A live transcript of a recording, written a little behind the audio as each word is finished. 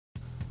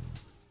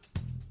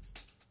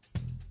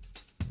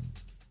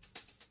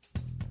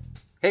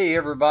Hey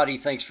everybody,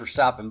 thanks for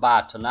stopping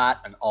by. Tonight,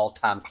 an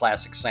all-time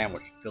classic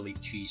sandwich, Philly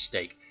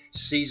cheesesteak,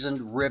 seasoned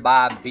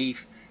ribeye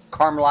beef,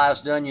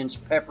 caramelized onions,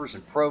 peppers,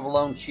 and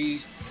provolone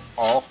cheese,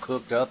 all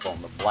cooked up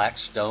on the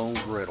Blackstone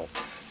Griddle.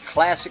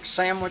 Classic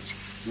sandwich,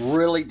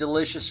 really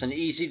delicious and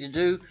easy to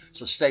do,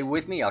 so stay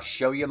with me. I'll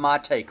show you my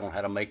take on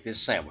how to make this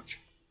sandwich.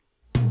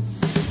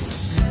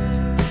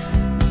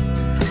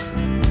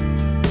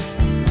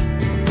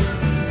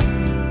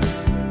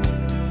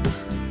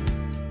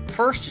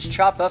 First, just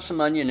chop up some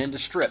onion into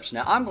strips.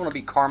 Now, I'm going to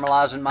be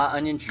caramelizing my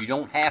onions. You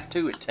don't have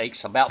to. It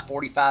takes about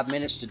 45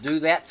 minutes to do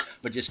that,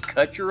 but just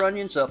cut your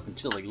onions up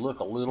until they look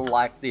a little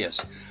like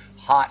this.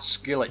 Hot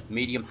skillet,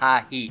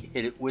 medium-high heat.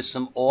 Hit it with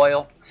some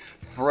oil.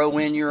 Throw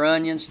in your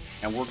onions,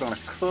 and we're going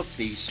to cook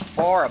these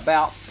for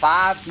about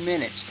 5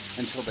 minutes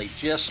until they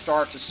just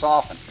start to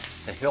soften.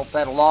 To help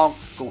that along,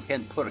 go ahead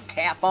and put a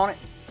cap on it.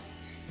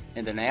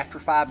 And then after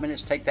 5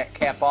 minutes, take that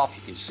cap off.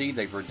 You can see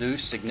they've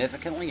reduced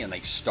significantly and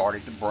they've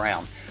started to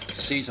brown.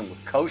 Season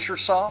with kosher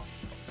salt,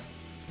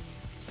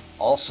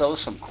 also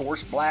some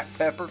coarse black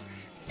pepper,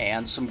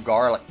 and some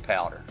garlic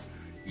powder.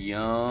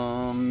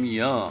 Yum,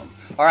 yum.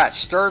 All right,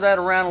 stir that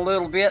around a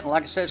little bit. And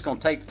like I said, it's going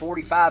to take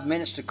 45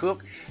 minutes to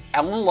cook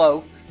on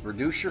low.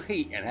 Reduce your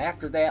heat. And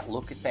after that,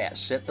 look at that.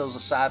 Set those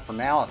aside for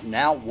now.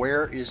 Now,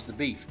 where is the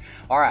beef?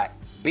 All right.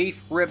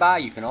 Beef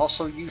ribeye, you can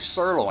also use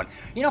sirloin.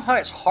 You know how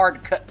it's hard to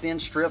cut thin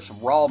strips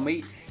of raw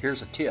meat?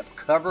 Here's a tip.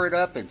 Cover it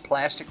up in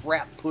plastic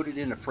wrap, put it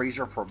in the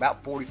freezer for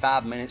about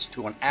 45 minutes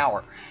to an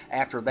hour.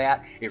 After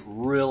that, it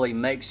really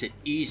makes it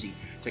easy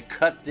to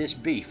cut this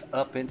beef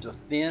up into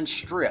thin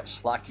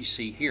strips like you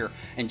see here,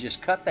 and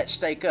just cut that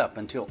steak up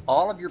until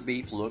all of your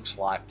beef looks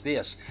like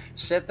this.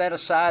 Set that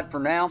aside for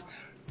now.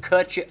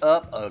 Cut you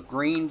up a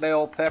green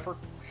bell pepper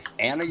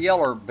and a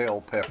yellow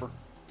bell pepper.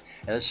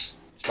 Let's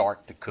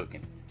start the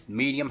cooking.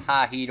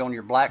 Medium-high heat on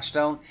your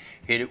Blackstone.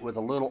 Hit it with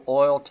a little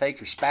oil. Take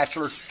your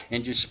spatula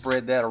and just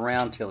spread that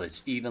around till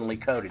it's evenly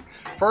coated.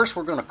 First,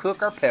 we're going to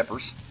cook our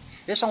peppers.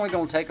 It's only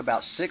going to take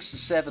about 6 to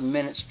 7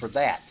 minutes for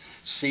that.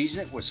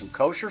 Season it with some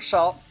kosher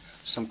salt,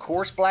 some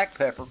coarse black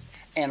pepper,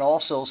 and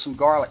also some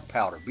garlic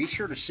powder. Be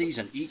sure to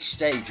season each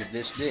stage of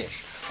this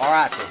dish. All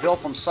right, to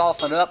help them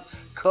soften up,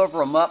 cover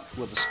them up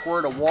with a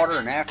squirt of water,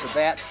 and after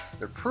that,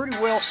 they're pretty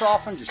well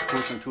softened. Just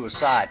push them to a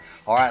side.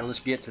 All right, let's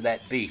get to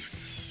that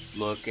beef.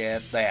 Look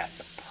at that.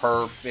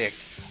 Perfect.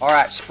 All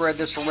right, spread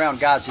this around.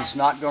 Guys, it's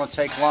not going to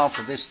take long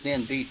for this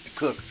thin beef to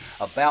cook.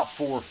 About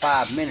 4 or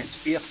 5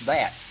 minutes, if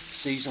that.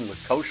 Season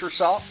with kosher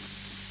salt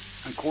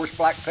and coarse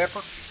black pepper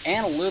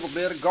and a little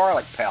bit of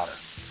garlic powder.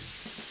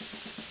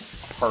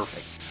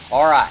 Perfect.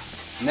 All right,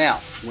 now,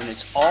 when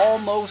it's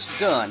almost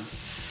done,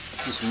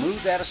 just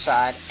move that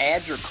aside.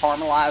 Add your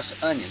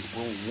caramelized onions.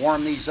 We'll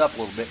warm these up a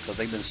little bit because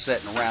they've been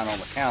sitting around on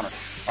the counter.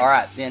 All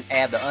right, then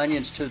add the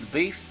onions to the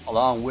beef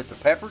along with the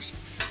peppers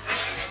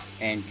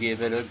and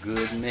give it a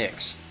good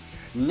mix.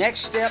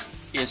 Next step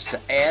is to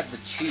add the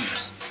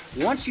cheese.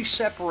 Once you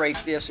separate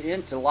this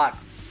into like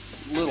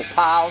little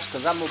piles,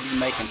 because I'm going to be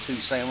making 2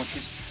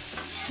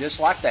 sandwiches, just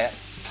like that,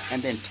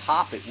 and then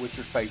top it with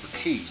your favorite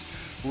cheese.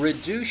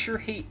 Reduce your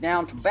heat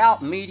down to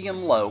about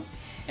medium-low,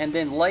 and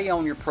then lay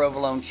on your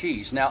provolone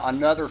cheese. Now,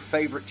 another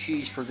favorite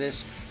cheese for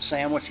this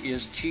sandwich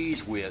is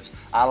Cheez-Whiz.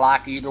 I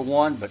like either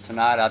one, but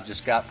tonight I've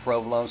just got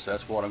provolone, so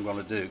that's what I'm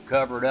going to do.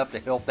 Cover it up to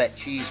help that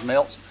cheese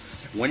melt.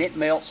 When it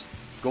melts,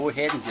 go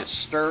ahead and just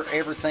stir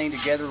everything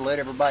together. Let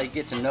everybody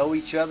get to know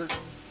each other.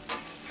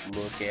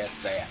 Look at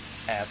that.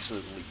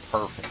 Absolutely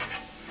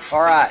perfect.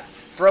 All right,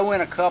 throw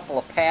in a couple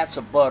of pats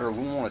of butter.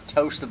 We want to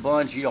toast the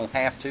buns. You don't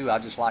have to. I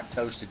just like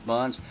toasted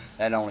buns.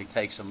 That only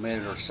takes a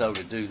minute or so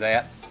to do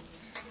that.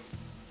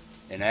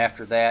 And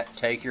after that,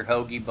 take your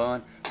hoagie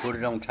bun, put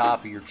it on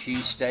top of your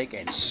cheesesteak,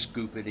 and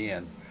scoop it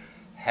in.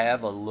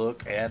 Have a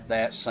look at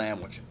that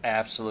sandwich.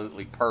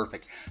 Absolutely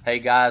perfect. Hey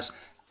guys,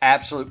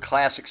 absolute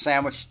classic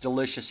sandwich,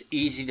 delicious,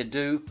 easy to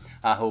do.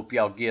 I hope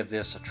y'all give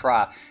this a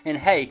try. And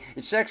hey,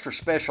 it's extra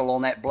special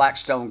on that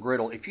Blackstone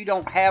Griddle. If you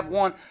don't have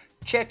one,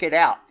 check it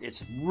out.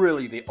 It's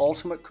really the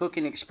ultimate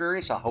cooking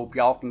experience. I hope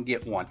y'all can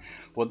get one.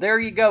 Well, there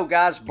you go,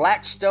 guys.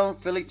 Blackstone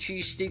Philly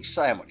cheesesteak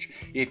sandwich.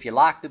 If you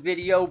like the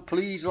video,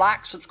 please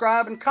like,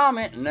 subscribe, and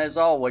comment. And as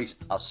always,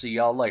 I'll see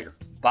y'all later.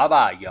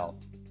 Bye-bye, y'all.